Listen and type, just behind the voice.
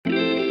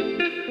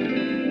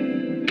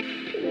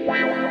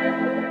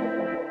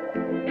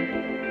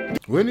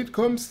When it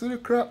comes to the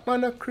crap,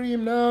 man, a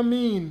cream, nah I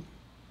mean.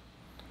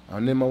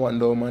 And them I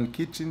wonder how man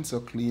kitchen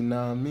so clean,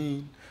 nah I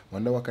mean.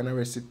 Wonder what kind of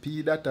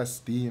recipe that a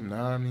steam,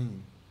 nah I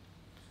mean.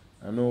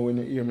 I know when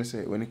you hear me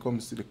say, when it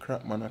comes to the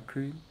crap, man, a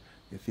cream,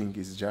 you think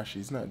it's Josh.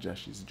 It's not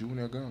Josh, it's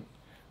Junior Gang.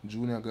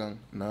 Junior Gang,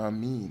 nah I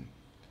mean.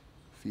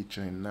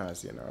 Featuring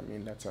Nas, you know what I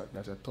mean? That's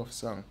a tough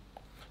song.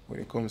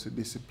 When it comes to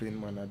discipline,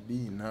 man, a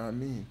D, nah I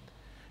mean.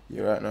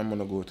 Yeah, right now I'm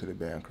gonna go to the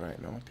bank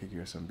right now, take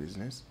care of some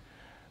business.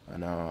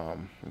 And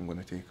I'm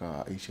gonna take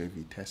a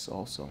HIV test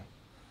also.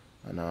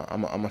 And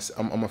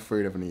I'm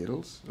afraid of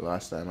needles. The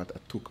last time I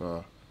took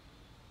a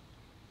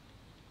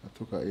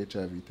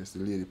HIV test, the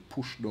lady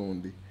pushed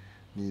down the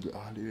needle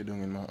all the way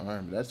down in my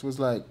arm. That was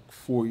like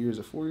 4 years,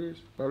 probably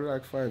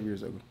like 5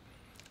 years ago.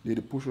 The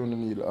lady pushed down the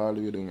needle all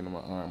the way down in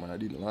my arm, and I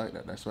didn't like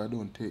that. That's why I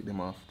don't take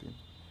them often.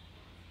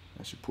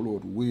 And she pulled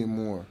out way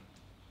more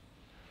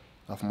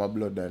of my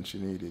blood than she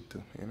needed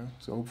to, you know.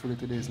 So hopefully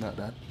today is not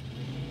that.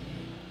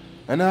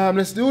 And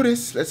let's do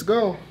this. Let's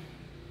go.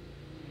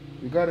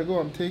 We gotta go.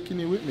 I'm taking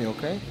you with me,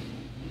 okay?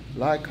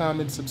 Like,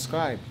 comment,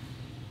 subscribe.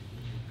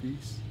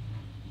 Peace.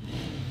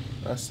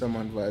 That's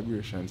someone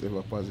vibrations,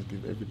 ever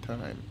positive every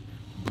time.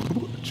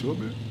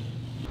 Trouble.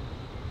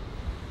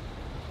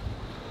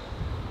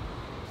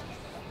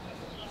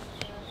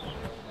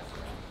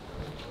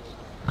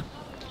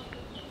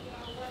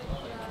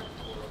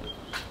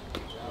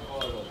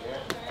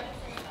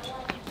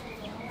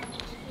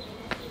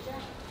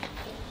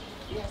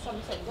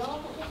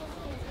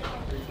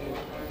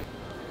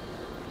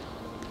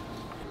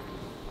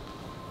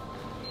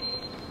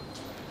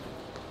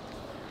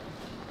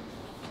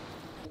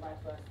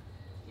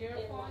 Your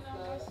phone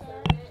number,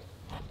 sir?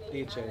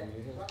 HIV.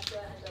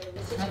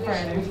 I'm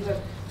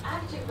Friday.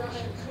 Active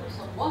Russian troops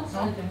on one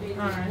side of the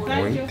Belarus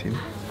border, Waiting. troops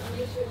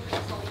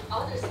on the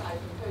other side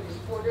of the Polish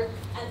border,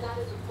 and that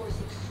is of course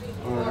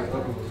extremely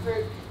worrying. We've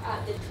heard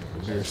that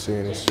They're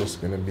saying it's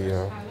just gonna be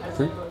a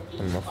prick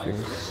on my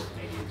finger.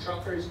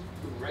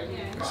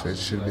 So it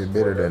should be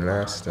better than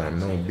last time.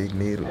 No big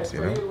needles,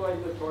 you know?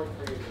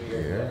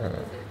 Yeah.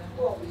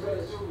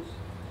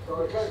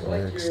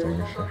 Fire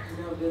extinguisher.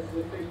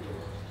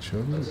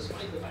 Children.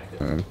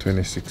 I'm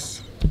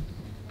 26.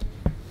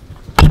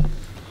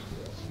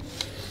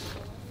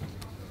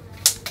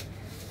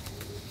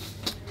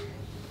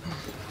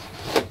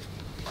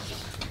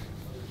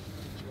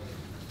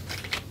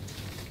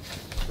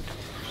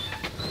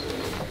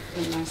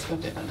 When last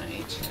got it on an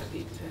HIV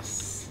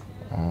test?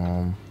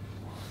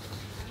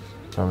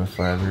 Probably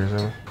 5 years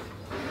ago.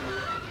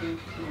 Okay.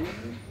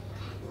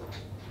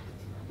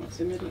 What's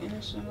the middle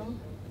initial?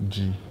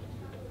 G.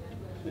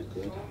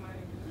 Good.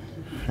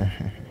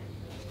 Okay.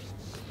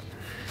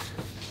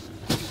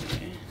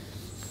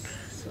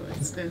 So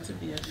it's going to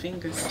be a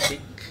finger stick.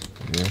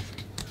 Yeah.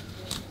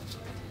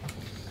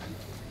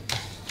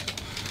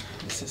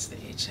 This is the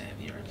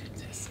HIV rapid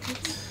test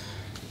kit.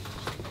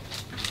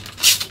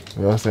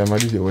 The last time I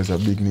did it was a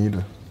big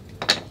needle.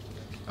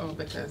 Oh,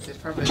 because they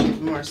probably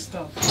did more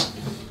stuff.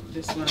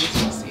 This one is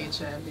just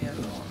HIV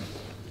alone.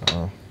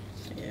 Oh.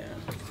 Yeah.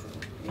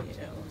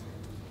 AL.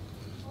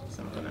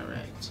 So I'm gonna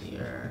write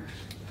your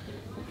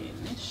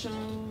initial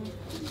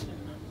and the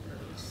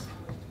numbers.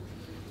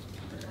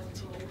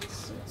 13.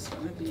 So it's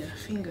gonna be a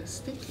finger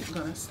stick. It's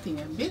gonna sting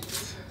a bit.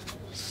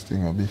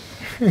 Sting a bit.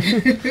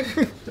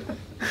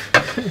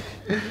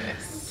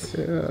 Yes.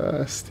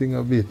 Yeah, sting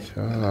a bit.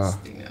 Ah.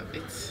 Sting a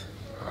bit.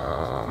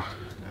 Ah.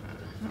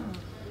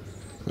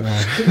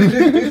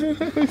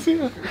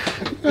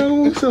 I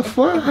move so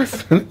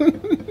fast.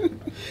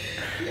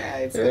 Yeah,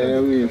 it's Yeah,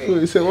 I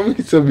mean, so what makes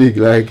it so big?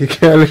 Like, you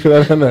can't look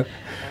like that. alright,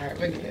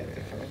 we'll get it.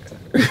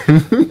 This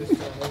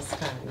one is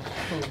kind of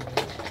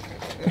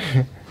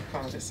cool.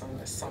 Call this on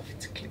the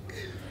soft click.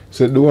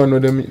 So the one where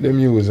them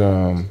use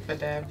For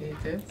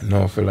diabetes?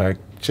 no, for like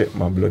check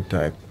my blood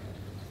type.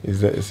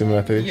 Is that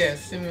similar to this?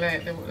 Yes, similar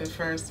like the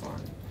first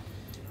one.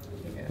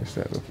 Yeah. Is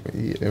that what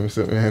eat them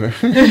something?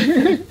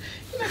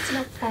 That's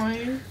no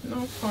point.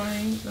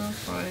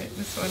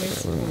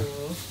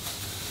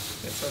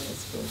 This one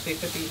is cool.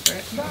 Take a deep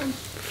breath. Done.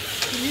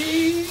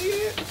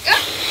 Yeah.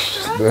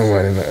 Don't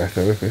worry, not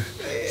after with it.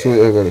 So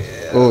you got it.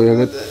 Oh, you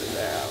got it.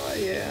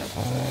 Yeah.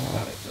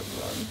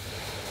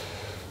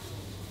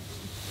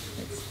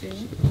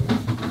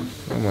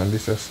 Oh man,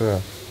 this is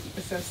soft.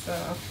 This is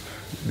soft.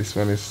 This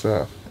one is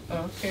soft.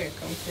 Okay,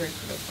 compare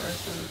to the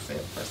first one. Say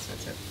first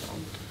with it down.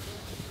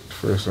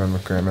 First one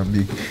was kind of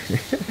big.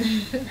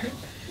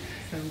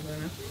 So I'm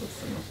gonna put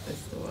some of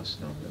this to wash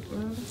down the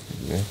gloves.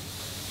 Yeah.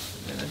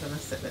 Then I'm gonna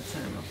set the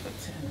timer for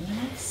 10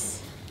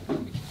 minutes.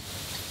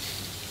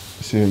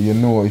 So you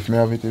know if you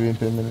have it in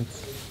 10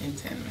 minutes? In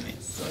 10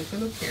 minutes. So if you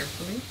look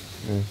carefully,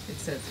 it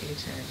says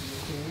HIV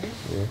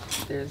here. Yeah.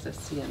 There's a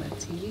C and a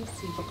T.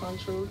 C for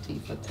control, T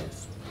for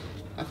test.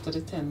 After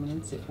the 10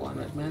 minutes, if one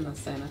red minus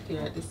sign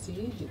appear at the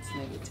C, it's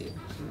negative,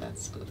 and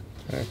that's good.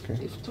 Okay.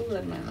 If two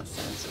red minus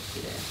signs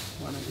appear,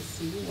 one at the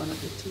C, one at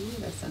the T,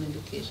 that's an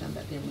indication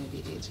that there may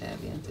be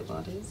HIV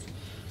antibodies.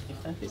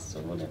 If that is so,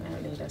 then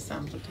I'll need a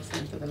sample to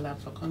send to the lab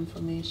for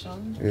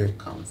confirmation,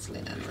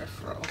 counseling, and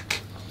referral.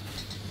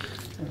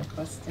 Any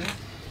question?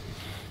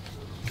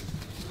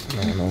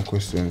 No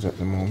questions at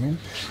the moment.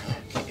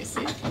 Okay,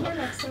 so if you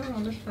relax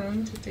around the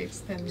front, it takes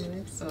 10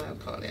 minutes, so I'll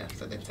call you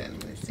after the 10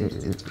 minutes.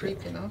 It's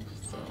creeping up,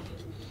 so.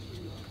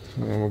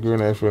 I'm going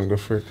to have go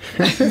for it.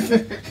 So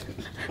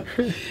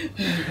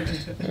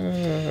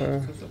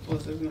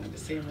suppose it's not the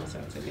same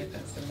result again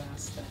as the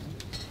last time.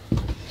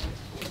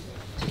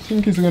 I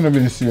think it's going to be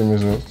the same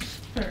result.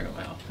 Very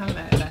well. I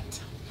like that.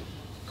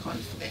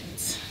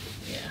 Confidence.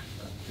 Yeah,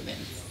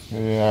 confidence.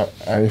 Yeah,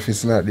 and if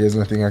it's not, there's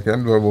nothing I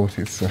can do about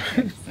it. So.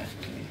 Exactly.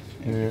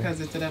 Yeah. Because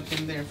it would have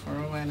been there for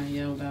a while and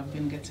you would have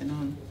been getting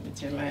on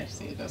with your life,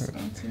 so you just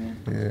continue.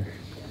 Yeah.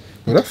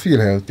 But I feel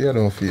healthy, I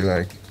don't feel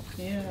like.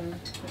 Yeah,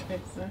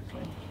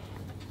 exactly.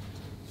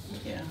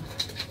 Yeah.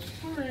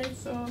 Alright,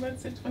 so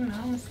that's it for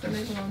now. Mr.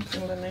 Lyttle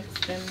until the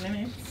next 10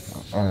 minutes.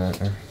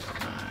 Alright.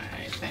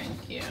 Alright,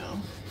 thank you.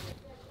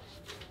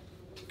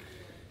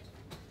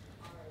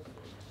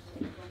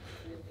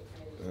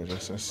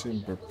 Just a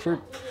simple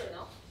prep.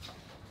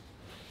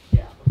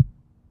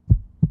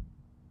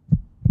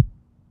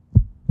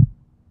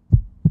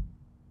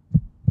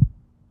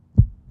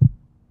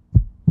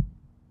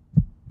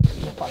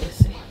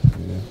 Policy.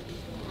 Yeah.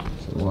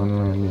 So one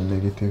line is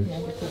negative. Yeah.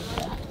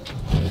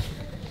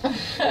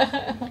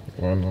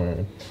 One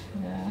line.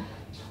 Yeah.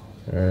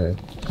 Alright.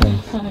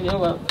 Thanks. You're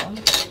welcome.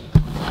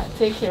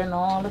 Take care and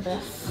all the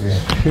best. Yeah.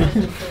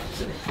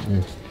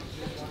 Yeah.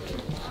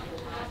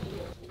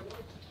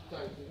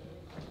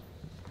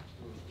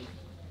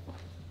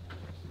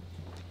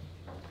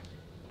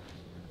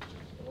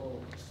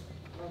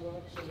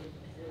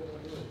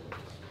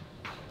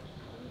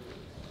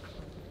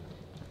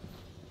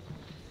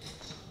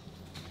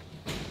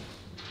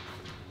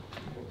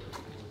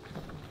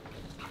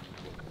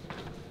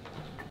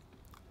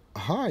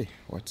 Hi,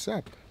 what's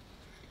up?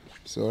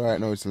 So right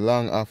now it's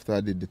long after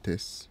I did the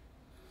test.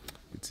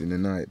 It's in the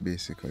night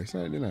basically. It's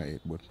not in the night,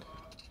 but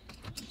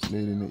it's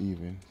late in the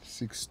evening.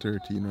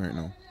 6:13 right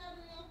now.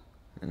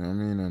 You know what I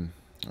mean? And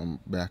I'm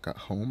back at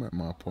home at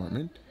my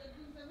apartment.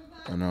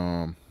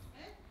 And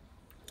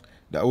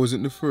that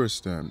wasn't the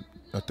first time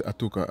I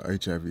took a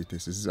HIV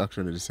test. This is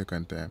actually the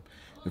second time.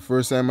 The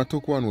first time I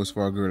took one was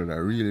for a girl that I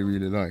really,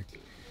 really liked.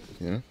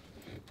 You know?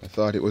 I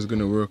thought it was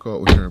gonna work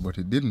out with her, but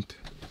it didn't.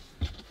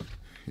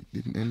 It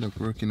didn't end up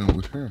working out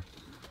with her.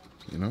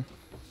 You know?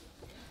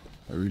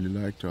 I really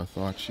liked her. I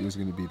thought she was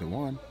gonna be the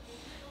one.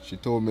 She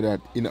told me that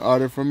in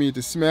order for me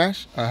to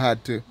smash, I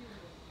had to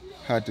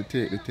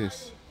take the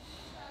test.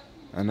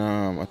 And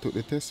I took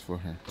the test for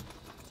her.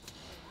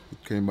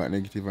 It came back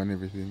negative and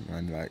everything.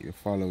 And like the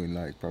following,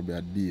 like probably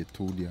a day,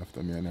 2 days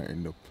after me, and I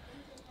end up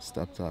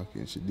stop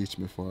talking. She ditched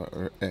me for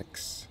her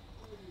ex.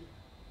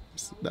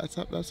 That's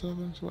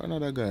happened to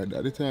another guy.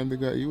 At the time, the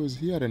guy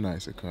he had a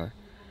nicer car.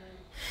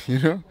 You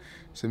know?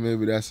 So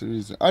maybe that's the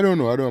reason. I don't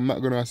know. I'm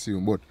not gonna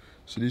assume, but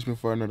she ditched me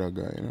for another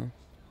guy. You know?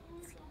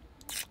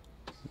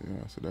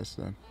 Yeah. So that's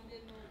that.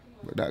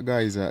 But that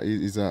guy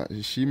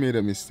she made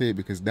a mistake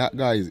because that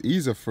guy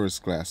he's a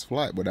first class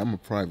flight, but I'm a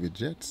private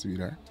jet,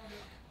 sweetheart.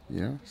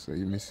 You know? So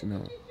you're missing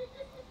out.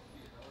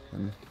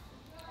 And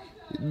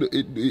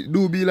it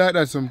do be like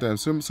that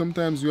sometimes.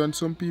 Sometimes you and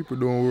some people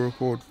don't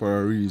work out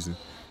for a reason.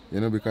 You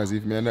know, because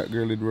if me and that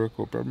girl did work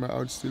out, probably I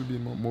would still be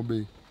in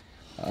Mobay.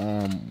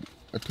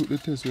 I took the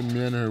test when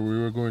me and her, we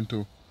were going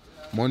to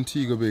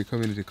Montego Bay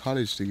Community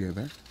College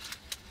together.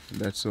 And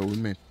that's how we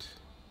met.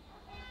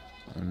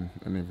 And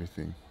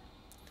everything.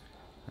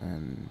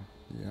 And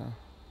yeah.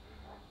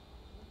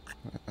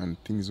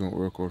 And things don't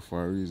work out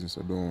for a reason,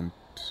 so don't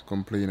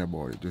complain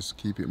about it. Just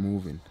keep it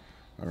moving.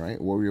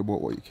 Alright? Worry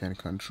about what you can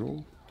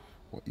control.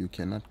 What you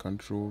cannot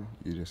control,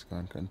 you just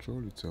can't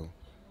control it. So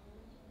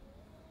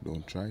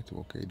don't try to,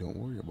 okay? Don't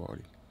worry about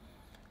it.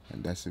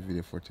 And that's the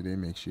video for today.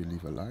 Make sure you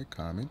leave a like,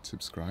 comment,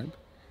 subscribe.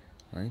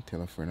 Right?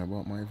 Tell a friend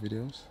about my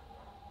videos.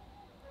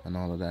 And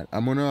all of that.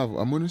 I'm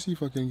gonna see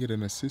if I can get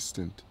an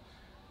assistant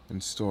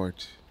and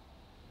start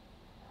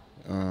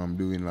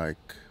doing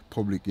like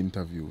public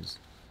interviews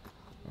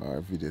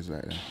or videos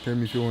like that. Tell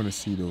me if you want to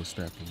see those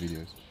type of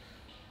videos.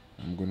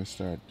 I'm gonna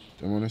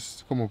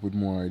come up with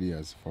more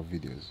ideas for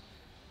videos.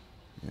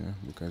 You know,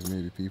 because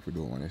maybe people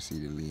don't want to see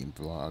the lean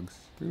vlogs.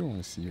 We don't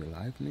want to see your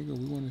life, nigga.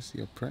 We want to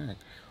see a prank,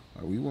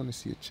 or we want to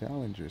see a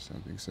challenge or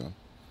something. So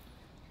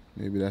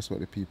maybe that's what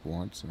the people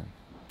want. So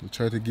we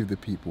try to give the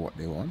people what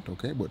they want,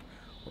 okay? But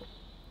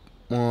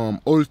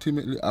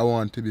ultimately, I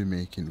want to be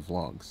making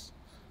vlogs.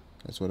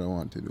 That's what I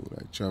want to do,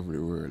 like travel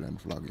the world and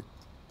vlog it.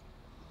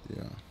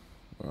 Yeah,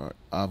 or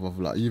have a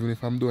vlog. Even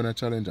if I'm doing a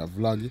challenge, I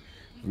vlog it,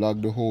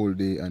 vlog the whole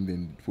day, and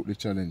then put the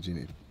challenge in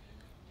it.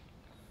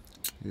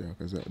 Yeah,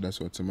 because that's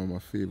what some of my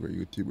favorite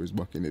YouTubers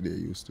back in the day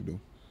used to do.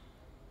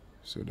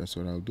 So that's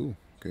what I'll do,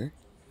 okay?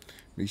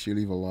 Make sure you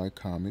leave a like,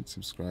 comment,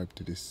 subscribe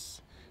to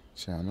this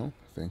channel.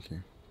 Thank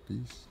you.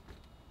 Peace.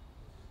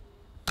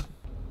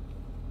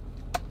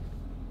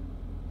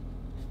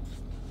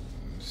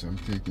 So I'm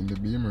taking the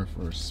Beamer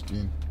for a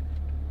spin.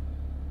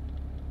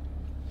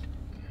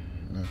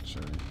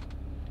 Naturally.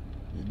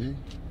 You dig?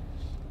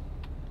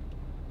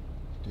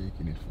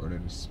 Taking it for a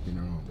little spin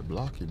around the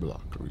blocky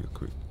block real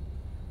quick.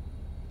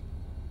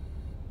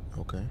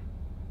 Okay.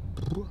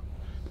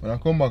 When I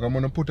come back, I'm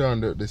gonna put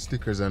on the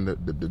stickers and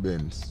the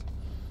bends.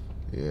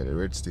 Yeah, the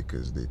red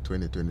stickers, the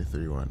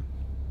 2023 one.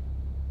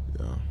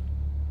 Yeah.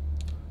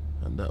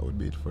 And that would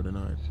be it for the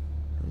night.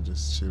 And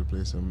just chill,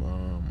 play some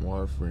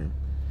Warframe.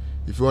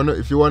 If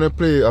you wanna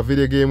play a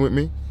video game with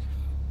me,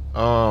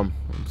 I'm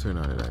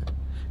turning on the light.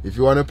 If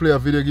you wanna play a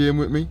video game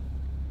with me,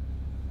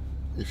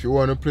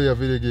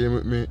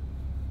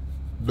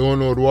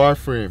 download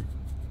Warframe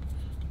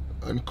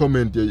and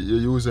comment your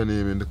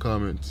username in the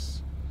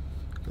comments.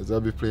 Because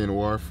I'll be playing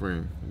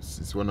Warframe.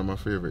 It's one of my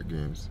favorite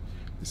games.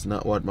 It's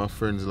not what my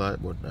friends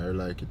like, but I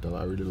like it.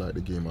 I really like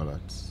the game a lot.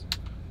 It's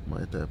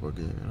my type of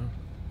game, you know.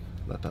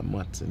 A lot of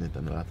maths in it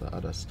and a lot of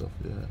other stuff,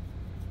 yeah.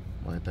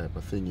 My type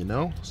of thing, you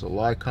know. So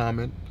like,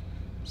 comment,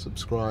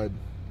 subscribe,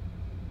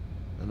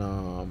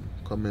 and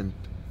comment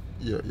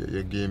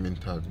your gaming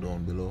tag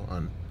down below,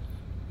 and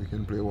we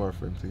can play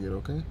Warframe together,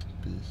 okay?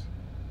 Peace.